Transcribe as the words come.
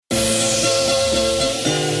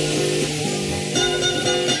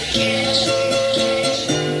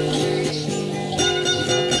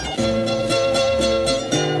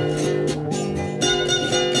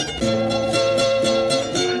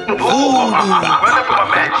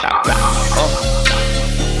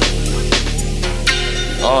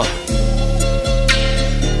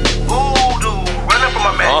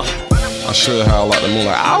I should howl like the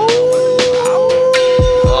moonlight. Ow.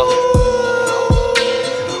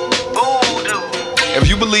 If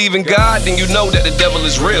you believe in God, then you know that the devil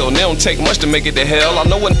is real. And it don't take much to make it to hell. I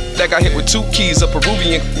know one that got hit with 2 keys, a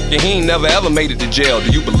Peruvian, and he ain't never ever made it to jail.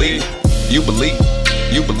 Do you believe? You believe?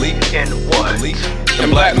 You believe? In what? In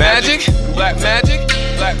black magic? Black magic?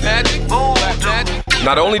 Black magic? Black magic?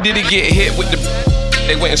 Not only did he get hit with the,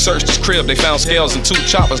 they went and searched his crib. They found scales and 2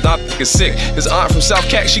 choppers. Not is sick. His aunt from South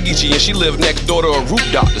Kashigichi, and she lived next door to a root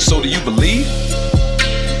doctor. So do you believe?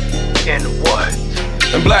 In what?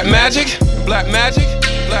 In black magic? Black magic?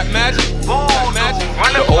 Black magic? Black magic?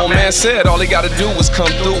 The old man said all he gotta do was come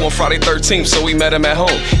through on Friday 13th, so we met him at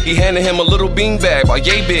home. He handed him a little beanbag, about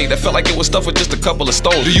yay big, that felt like it was stuffed with just a couple of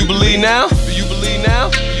stones. Do you believe now? Do you believe now?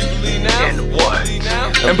 Do you believe now? In what?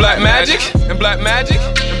 In black magic? In black magic?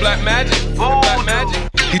 In black magic? In black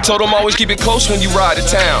magic? He told him always keep it close when you ride to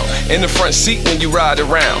town, in the front seat when you ride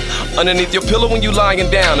around, underneath your pillow when you lying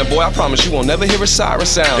down, and boy I promise you won't never hear a siren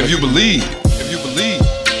sound. If you believe, if you believe,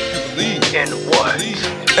 if you believe. In what?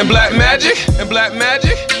 In black magic, in black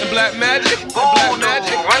magic, in black magic, in black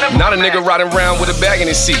magic. Not a nigga riding around with a bag in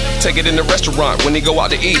his seat. Take it in the restaurant when he go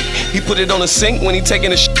out to eat. He put it on the sink when he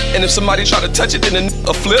taking a shit. And if somebody try to touch it, then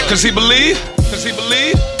a flip. Cause he believe, cause he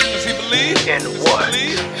believe, cause he believe. In what?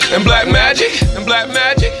 In black magic, in black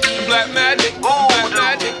magic, in black magic, in black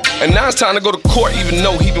magic. And now it's time to go to court even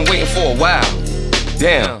though he been waiting for a while.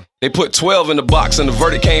 Damn, they put 12 in the box and the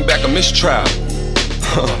verdict came back a mistrial.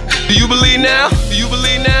 Do you believe now? Do you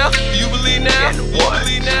believe now? Do you believe now? In what?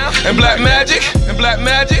 In black magic? In black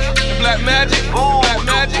magic? In black magic? In black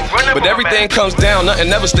magic? But everything comes down, nothing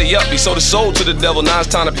never stay up. He sold his soul to the devil, now it's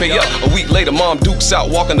time to pay up. A week later, Mom Duke's out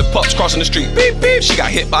walking the pups, crossing the street. Beep, beep, she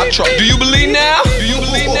got hit by a truck. Do you believe now? Do you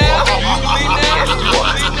believe now? Do you believe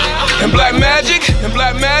now? In black magic? In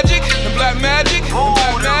black magic? In black magic? In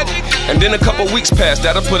black magic? And then a couple weeks passed,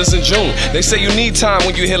 that'll put us in June. They say you need time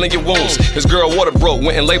when you're healing your wounds. His girl water broke,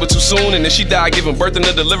 went in labor too soon, and then she died giving birth in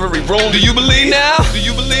the delivery room. Do you believe now? Do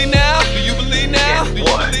you believe now? Do you believe now? Do you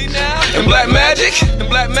believe now? In black magic? In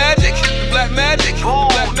black magic? In black magic? In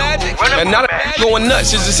black magic? And now the going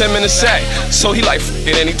nuts, it's just him in the sack. So he like f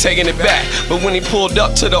it and he taking it back. But when he pulled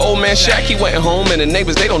up to the old man shack, he went home and the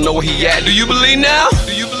neighbors, they don't know where he at. Do you believe now?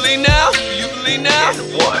 Do you believe now? Do you believe now?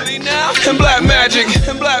 In what? In black magic,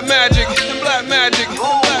 in black magic, in black magic, in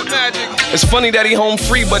black magic. It's funny that he home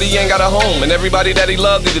free, but he ain't got a home. And everybody that he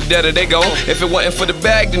loved, either dead or they gone. If it wasn't for the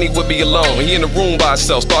bag, then he would be alone. He in the room by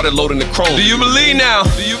himself, started loading the chrome. Do you believe now?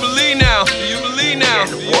 Do you believe now? Do you believe now?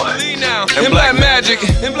 In what? In black magic,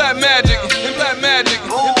 in black magic, in black magic, in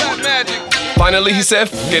black magic. Finally he said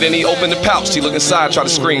f it and he opened the pouch. He looked inside, tried to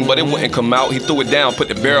scream, but it wouldn't come out. He threw it down, put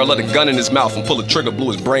the barrel of the gun in his mouth and pulled the trigger,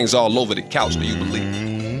 blew his brains all over the couch. Do you believe?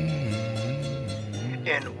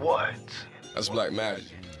 In what? That's black magic.